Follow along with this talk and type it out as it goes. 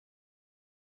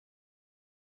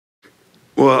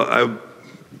Well,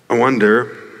 I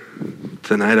wonder,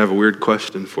 tonight I have a weird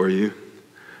question for you.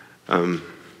 And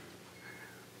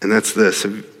that's this.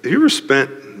 Have you ever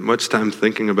spent much time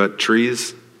thinking about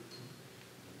trees?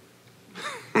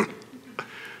 You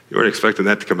weren't expecting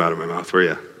that to come out of my mouth, were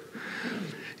you?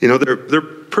 You know, they're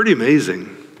pretty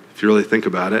amazing, if you really think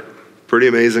about it. Pretty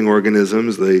amazing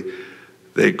organisms.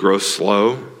 They grow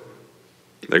slow.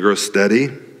 They grow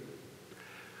steady.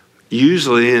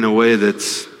 Usually in a way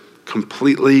that's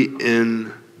completely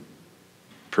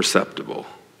imperceptible.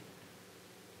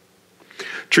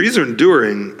 Trees are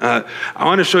enduring. I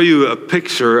want to show you a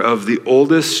picture of the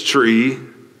oldest tree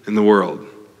in the world.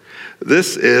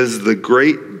 This is the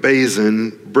Great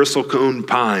Basin bristlecone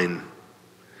pine.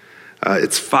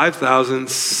 It's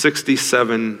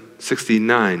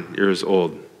 5,069 years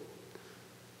old.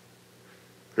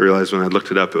 I realized when I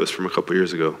looked it up, it was from a couple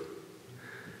years ago.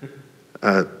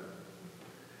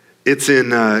 It's in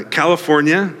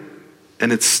California,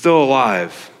 and it's still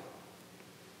alive.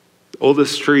 The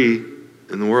oldest tree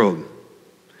in the world.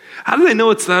 How do they know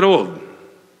it's that old?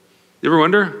 You ever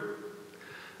wonder?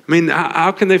 I mean,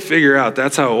 how can they figure out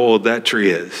that's how old that tree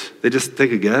is? They just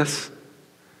take a guess?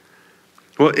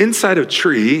 Well, inside a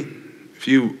tree, if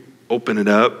you open it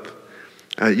up,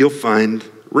 you'll find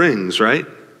rings, right?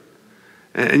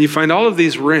 And you find all of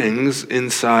these rings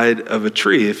inside of a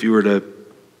tree. If you were to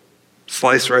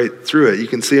slice right through it, you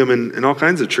can see them in all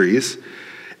kinds of trees.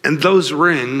 And those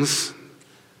rings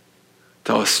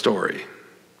tell a story.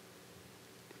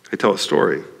 They tell a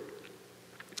story.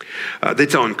 They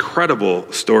tell incredible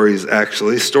stories,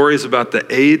 actually. Stories about the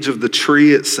age of the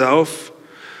tree itself,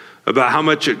 about how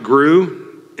much it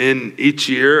grew in each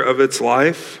year of its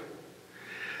life.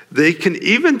 They can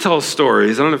even tell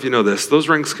stories, I don't know if you know this, those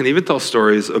rings can even tell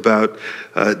stories about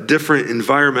different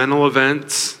environmental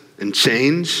events and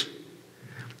change.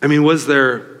 I mean, was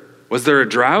there a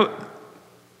drought?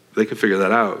 They can figure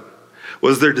that out.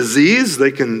 Was there disease?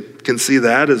 They can see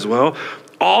that as well.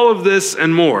 All of this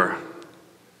and more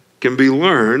can be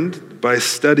learned by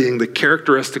studying the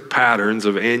characteristic patterns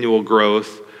of annual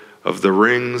growth of the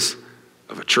rings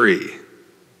of a tree.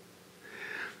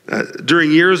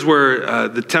 During years where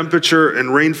the temperature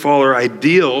and rainfall are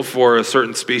ideal for a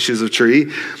certain species of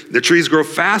tree, the trees grow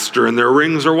faster and their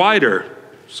rings are wider.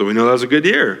 So we know that was a good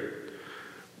year.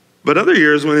 But other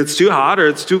years when it's too hot or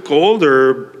it's too cold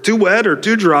or too wet or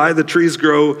too dry, the trees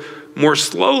grow more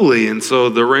slowly, and so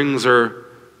the rings are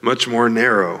much more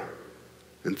narrow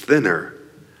and thinner.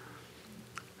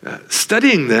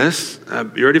 Studying this,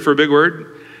 you ready for a big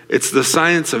word? It's the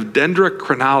science of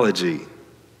dendrochronology,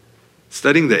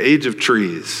 studying the age of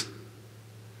trees.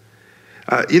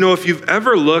 If you've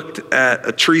ever looked at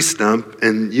a tree stump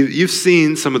and you've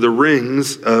seen some of the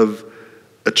rings of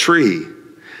a tree,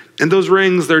 and those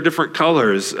rings, they're different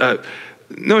colors.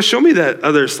 No, show me that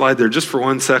other slide there just for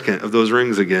 1 second of those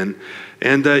rings again.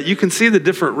 And you can see the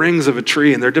different rings of a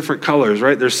tree, and they're different colors,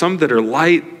 right? There's some that are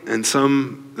light and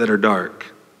some that are dark.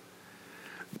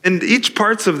 And each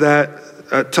parts of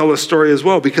that tell a story as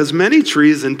well, because many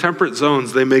trees in temperate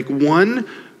zones, they make one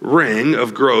ring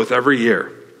of growth every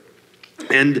year.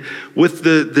 And with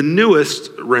the newest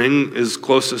ring is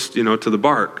closest, to the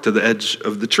bark, to the edge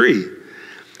of the tree.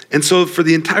 And so for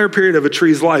the entire period of a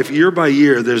tree's life, year by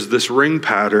year, there's this ring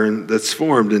pattern that's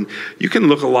formed. And you can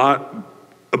look a lot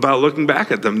about looking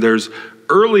back at them. There's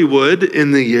early wood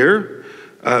in the year.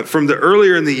 From the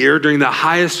earlier in the year, during the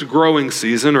highest growing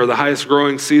season or the highest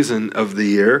growing season of the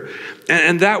year.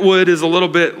 And that wood is a little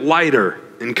bit lighter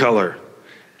in color.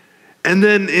 And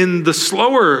then in the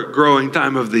slower growing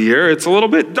time of the year, it's a little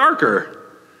bit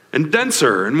darker and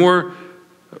denser and more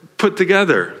put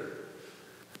together.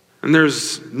 And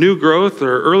there's new growth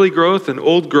or early growth and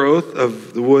old growth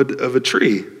of the wood of a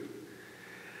tree.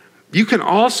 You can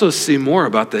also see more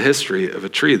about the history of a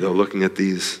tree, though, looking at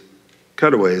these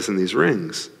cutaways and these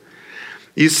rings.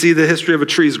 You see the history of a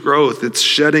tree's growth, its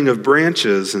shedding of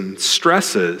branches and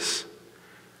stresses.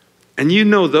 And you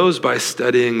know those by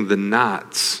studying the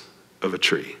knots of a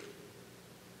tree.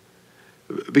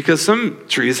 Because some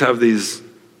trees have these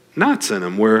knots in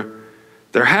them where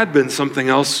there had been something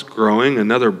else growing,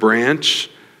 another branch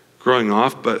growing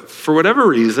off, but for whatever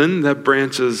reason, that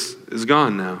branch is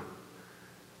gone now.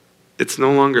 It's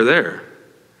no longer there.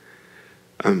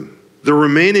 The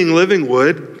remaining living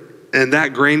wood, and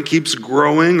that grain keeps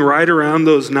growing right around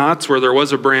those knots where there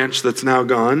was a branch that's now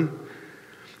gone.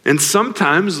 And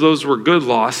sometimes those were good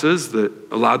losses that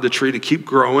allowed the tree to keep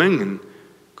growing and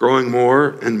growing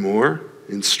more and more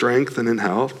in strength and in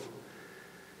health.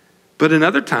 But in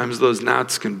other times, those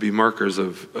knots can be markers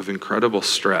of incredible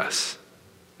stress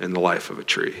in the life of a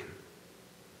tree.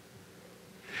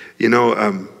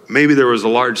 Maybe there was a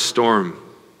large storm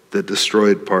that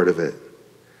destroyed part of it.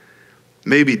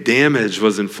 Maybe damage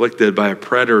was inflicted by a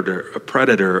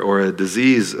predator or a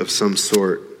disease of some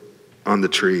sort on the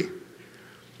tree.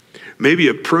 Maybe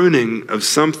a pruning of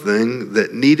something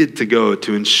that needed to go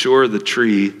to ensure the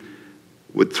tree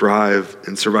would thrive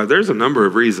and survive. There's a number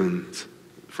of reasons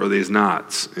for these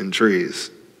knots in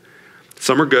trees.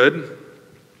 Some are good,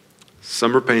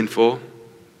 some are painful,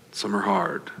 some are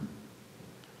hard.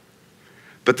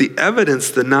 But the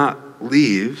evidence the knot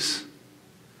leaves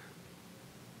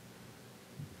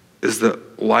is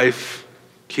that life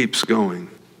keeps going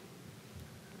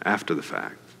after the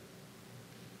fact.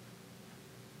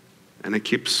 And it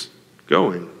keeps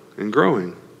going and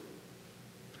growing.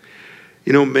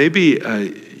 Maybe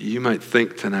you might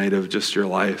think tonight of just your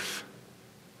life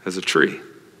as a tree. Do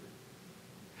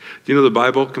you know the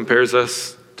Bible compares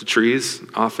us to trees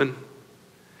often?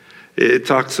 It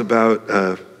talks about,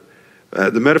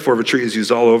 the metaphor of a tree is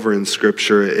used all over in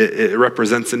Scripture. It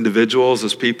represents individuals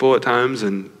as people at times,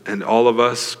 and all of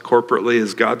us corporately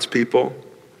as God's people.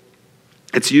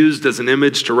 It's used as an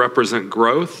image to represent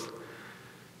growth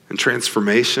and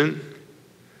transformation.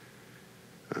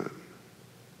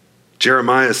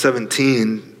 Jeremiah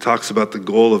 17 talks about the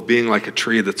goal of being like a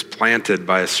tree that's planted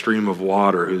by a stream of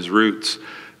water whose roots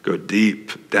go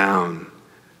deep down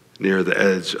near the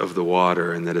edge of the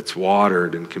water, and that it's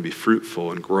watered and can be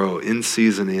fruitful and grow in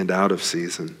season and out of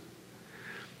season.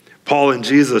 Paul and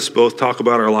Jesus both talk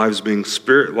about our lives being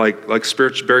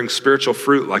bearing spiritual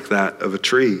fruit like that of a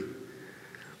tree.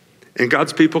 And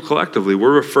God's people collectively,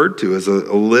 we're referred to as a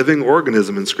living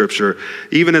organism in Scripture,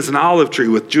 even as an olive tree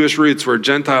with Jewish roots where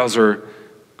Gentiles are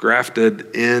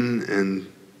grafted in. And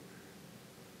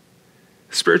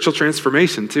spiritual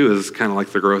transformation, too, is kind of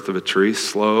like the growth of a tree,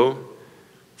 slow,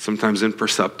 sometimes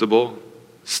imperceptible,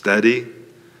 steady,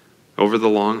 over the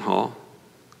long haul.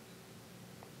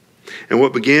 And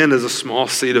what began as a small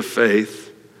seed of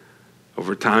faith,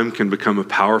 over time can become a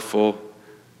powerful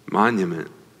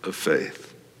monument of faith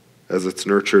as it's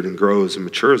nurtured and grows and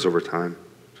matures over time.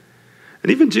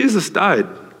 And even Jesus died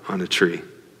on a tree.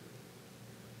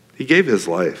 He gave his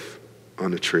life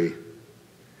on a tree.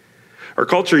 Our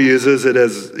culture uses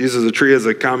a tree as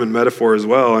a common metaphor as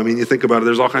well. I mean, you think about it,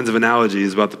 there's all kinds of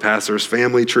analogies about the past. There's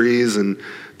family trees and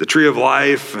the tree of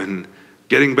life and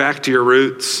getting back to your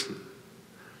roots.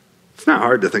 It's not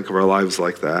hard to think of our lives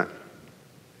like that.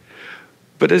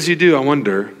 But as you do, I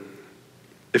wonder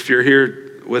if you're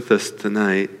here with us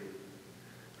tonight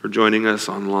or joining us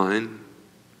online,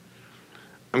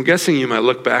 I'm guessing you might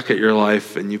look back at your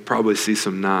life and you probably see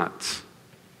some knots,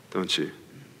 don't you?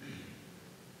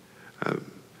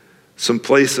 Some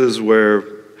places where,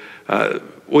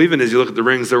 even as you look at the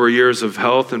rings, there were years of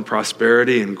health and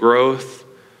prosperity and growth.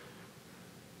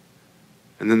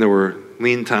 And then there were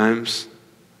lean times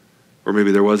where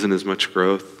maybe there wasn't as much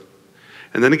growth.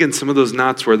 And then again, some of those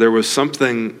knots where there was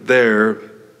something there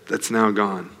that's now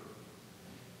gone.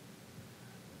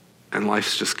 And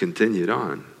life's just continued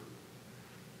on.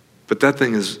 But that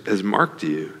thing has marked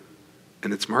you,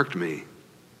 and it's marked me.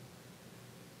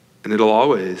 And it'll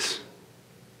always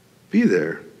be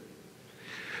there.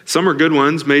 Some are good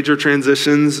ones, major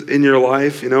transitions in your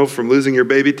life, from losing your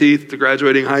baby teeth to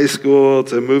graduating high school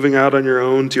to moving out on your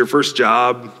own to your first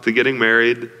job to getting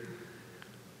married.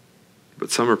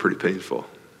 But some are pretty painful.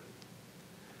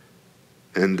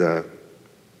 And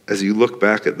as you look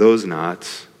back at those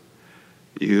knots,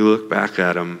 you look back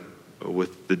at them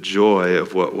with the joy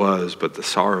of what was, but the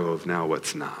sorrow of now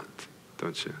what's not,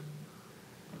 don't you?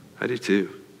 I do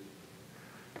too.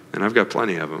 And I've got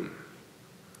plenty of them.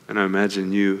 And I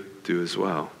imagine you do as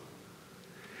well.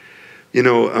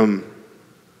 Could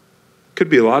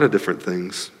be a lot of different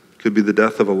things. Could be the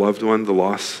death of a loved one, the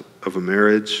loss of a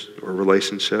marriage or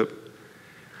relationship.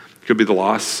 It could be the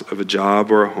loss of a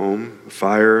job or a home, a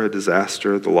fire, a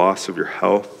disaster, the loss of your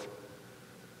health,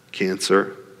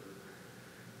 cancer.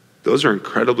 Those are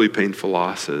incredibly painful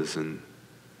losses, and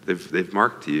they've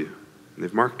marked you, and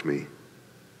they've marked me.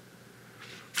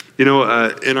 In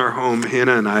our home,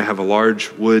 Hannah and I have a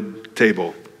large wood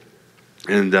table,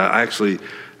 and I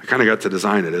kind of got to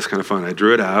design it. It's kind of fun. I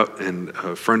drew it out, and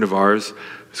a friend of ours,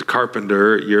 who's a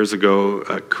carpenter years ago,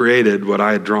 created what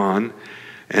I had drawn.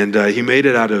 And he made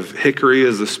it out of hickory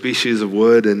as a species of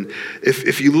wood. And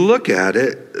if you look at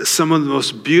it, some of the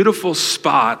most beautiful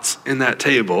spots in that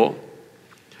table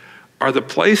are the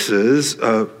places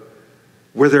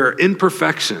where there are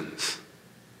imperfections.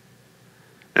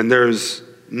 And there's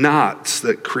knots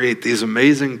that create these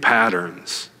amazing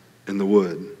patterns in the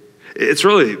wood.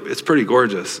 It's pretty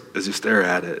gorgeous as you stare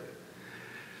at it.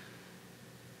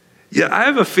 Yeah, I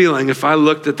have a feeling if I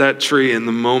looked at that tree in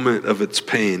the moment of its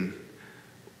pain,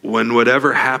 when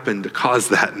whatever happened to cause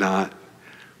that knot,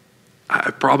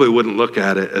 I probably wouldn't look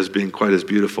at it as being quite as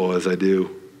beautiful as I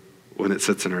do when it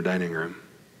sits in our dining room.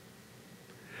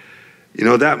 You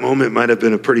know, that moment might have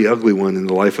been a pretty ugly one in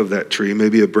the life of that tree.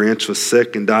 Maybe a branch was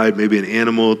sick and died. Maybe an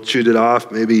animal chewed it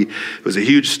off. Maybe it was a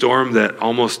huge storm that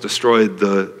almost destroyed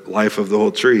the life of the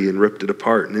whole tree and ripped it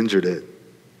apart and injured it.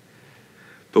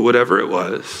 But whatever it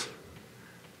was,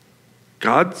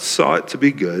 God saw it to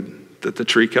be good that the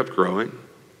tree kept growing.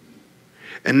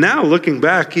 And now, looking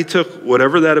back, he took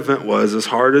whatever that event was, as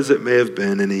hard as it may have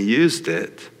been, and he used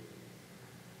it,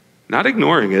 not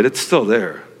ignoring it, it's still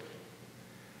there.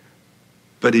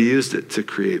 But he used it to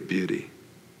create beauty.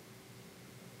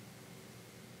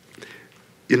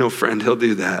 You know, friend, he'll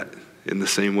do that in the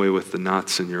same way with the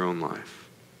knots in your own life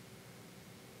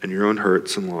and your own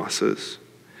hurts and losses.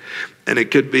 And it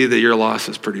could be that your loss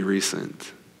is pretty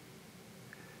recent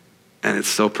and it's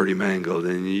still pretty mangled,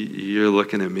 and you're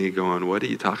looking at me going, what are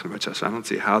you talking about, Josh? I don't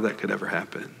see how that could ever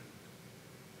happen.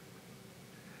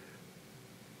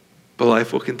 But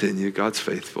life will continue. God's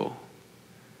faithful.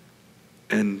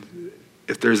 And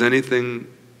if there's anything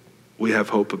we have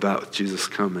hope about with Jesus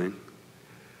coming,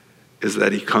 is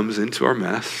that he comes into our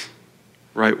mess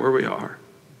right where we are.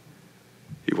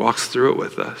 He walks through it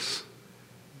with us,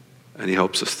 and he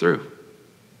helps us through.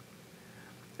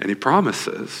 And he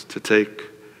promises to take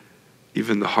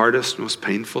even the hardest, most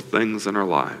painful things in our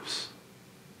lives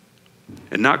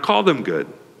and not call them good,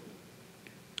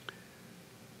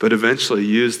 but eventually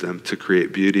use them to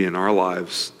create beauty in our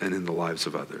lives and in the lives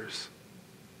of others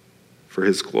for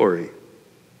his glory.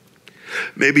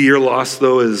 Maybe your loss,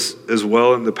 though, is as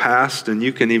well in the past, and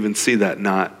you can even see that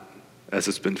knot as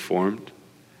it's been formed.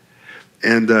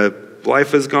 And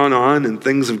life has gone on, and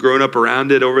things have grown up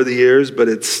around it over the years, but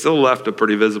it's still left a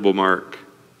pretty visible mark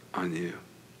on you.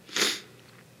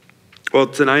 Well,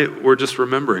 tonight, we're just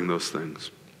remembering those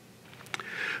things.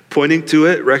 Pointing to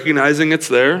it, recognizing it's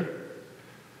there,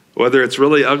 whether it's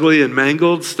really ugly and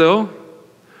mangled still,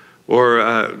 or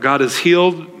God has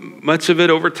healed much of it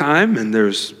over time, and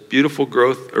there's beautiful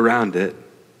growth around it.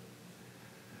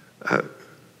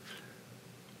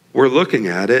 We're looking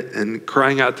at it and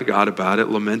crying out to God about it,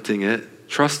 lamenting it,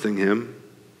 trusting him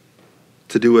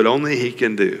to do what only he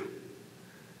can do,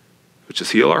 which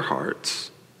is heal our hearts,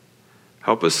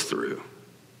 help us through,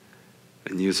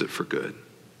 and use it for good.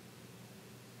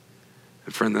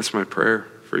 And friend, that's my prayer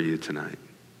for you tonight,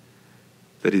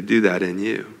 that he'd do that in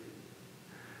you.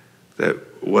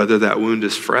 That whether that wound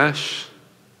is fresh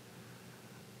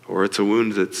or it's a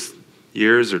wound that's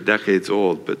years or decades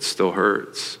old but still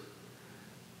hurts,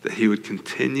 that he would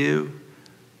continue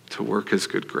to work his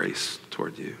good grace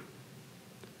toward you.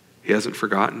 He hasn't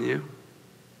forgotten you.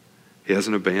 He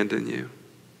hasn't abandoned you.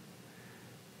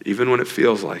 Even when it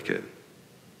feels like it,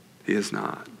 he is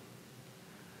not.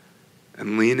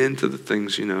 And lean into the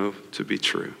things you know to be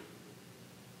true,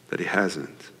 that he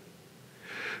hasn't.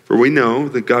 For we know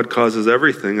that God causes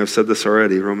everything, I've said this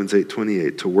already, Romans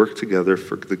 8:28, to work together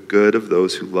for the good of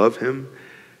those who love him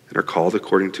and are called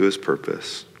according to his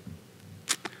purpose.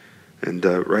 And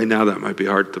right now that might be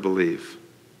hard to believe,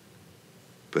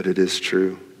 but it is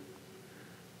true.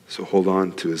 So hold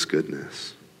on to his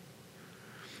goodness.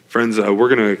 Friends, we're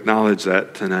going to acknowledge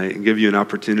that tonight and give you an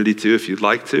opportunity to, if you'd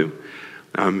like to,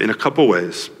 in a couple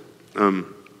ways.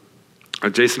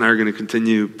 Jason and I are going to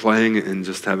continue playing and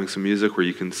just having some music where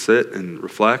you can sit and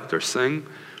reflect or sing.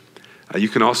 You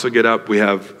can also get up. We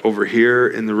have over here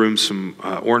in the room some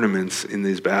ornaments in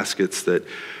these baskets that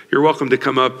you're welcome to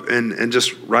come up and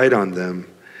just write on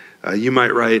them. You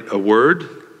might write a word.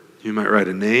 You might write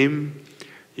a name.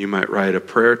 You might write a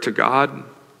prayer to God.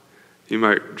 You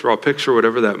might draw a picture,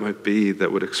 whatever that might be,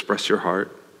 that would express your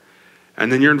heart. And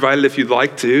then you're invited, if you'd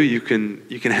like to, you can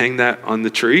hang that on the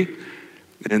tree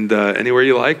and anywhere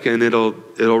you like, and it'll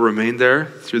remain there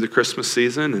through the Christmas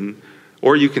season,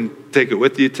 or you can take it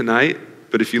with you tonight.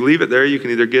 But if you leave it there, you can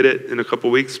either get it in a couple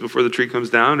weeks before the tree comes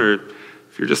down, or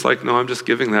if you're just like, no, I'm just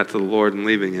giving that to the Lord and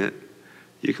leaving it,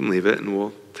 you can leave it and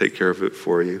we'll take care of it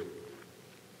for you.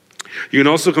 You can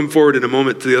also come forward in a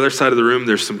moment to the other side of the room.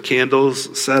 There's some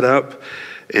candles set up,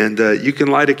 and you can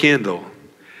light a candle.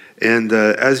 And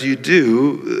as you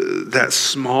do, that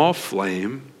small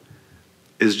flame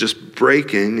is just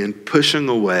breaking and pushing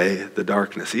away the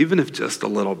darkness, even if just a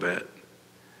little bit.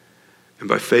 And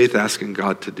by faith, asking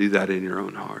God to do that in your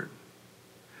own heart.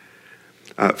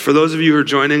 For those of you who are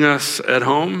joining us at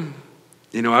home,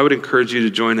 I would encourage you to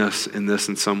join us in this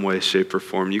in some way, shape, or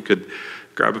form. You could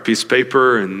grab a piece of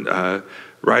paper and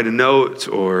write a note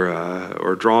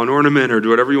or draw an ornament or do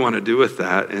whatever you want to do with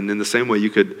that. And in the same way, you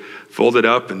could fold it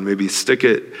up and maybe stick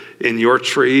it in your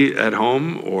tree at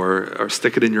home or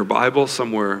stick it in your Bible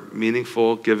somewhere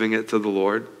meaningful, giving it to the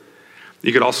Lord.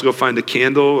 You could also go find a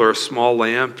candle or a small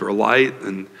lamp or a light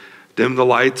and dim the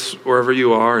lights wherever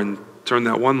you are and turn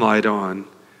that one light on,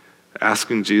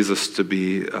 asking Jesus to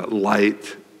be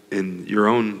light in your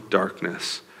own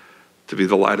darkness, to be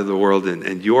the light of the world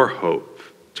and your hope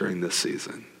during this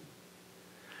season.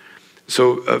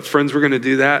 So, friends, we're going to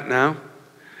do that now.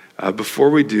 Before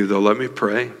we do, though, let me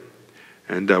pray.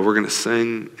 And we're going to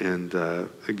sing and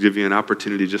give you an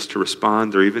opportunity just to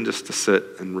respond or even just to sit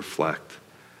and reflect.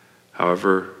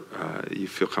 However you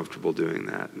feel comfortable doing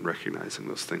that and recognizing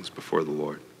those things before the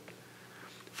Lord.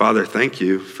 Father, thank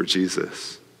you for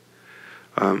Jesus.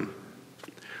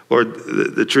 Lord,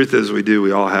 the truth is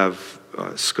we all have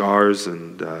scars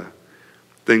and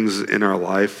things in our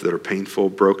life that are painful,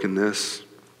 brokenness,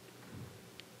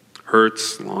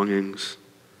 hurts, longings,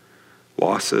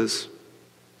 losses.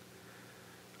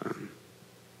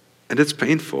 And it's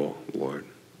painful, Lord.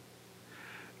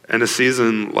 And a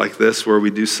season like this where we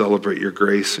do celebrate your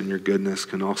grace and your goodness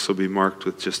can also be marked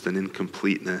with just an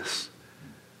incompleteness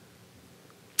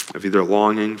of either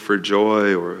longing for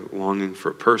joy or longing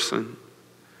for a person.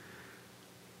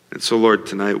 And so, Lord,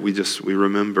 tonight we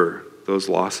remember those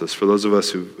losses. For those of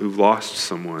us who've lost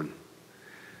someone,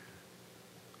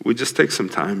 we just take some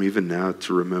time even now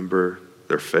to remember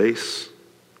their face,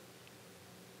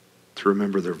 to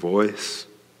remember their voice,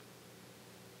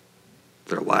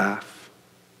 their laugh,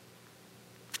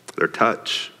 their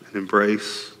touch and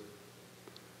embrace.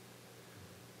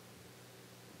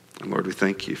 And Lord, we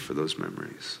thank you for those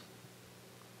memories.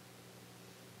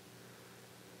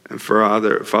 And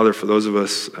Father, for those of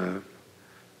us,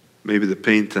 maybe the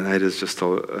pain tonight is just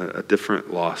a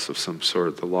different loss of some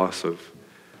sort, the loss of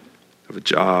a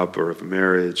job or of a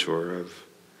marriage or of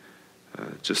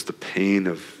just the pain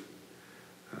of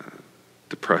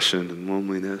depression and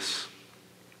loneliness.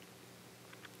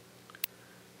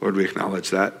 Lord, we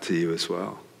acknowledge that to you as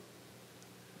well.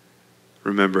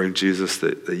 Remembering, Jesus,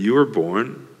 that you were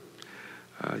born,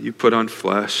 you put on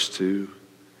flesh to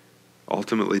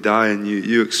ultimately die, and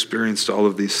you experienced all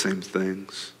of these same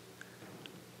things.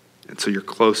 And so you're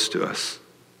close to us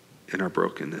in our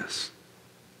brokenness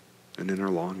and in our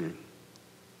longing.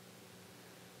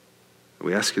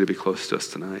 We ask you to be close to us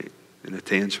tonight in a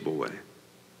tangible way.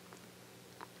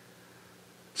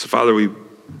 So, Father, we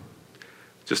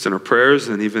just in our prayers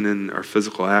and even in our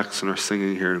physical acts and our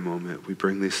singing here in a moment, we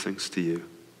bring these things to you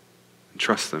and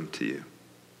trust them to you.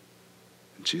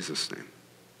 In Jesus' name,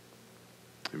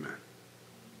 amen.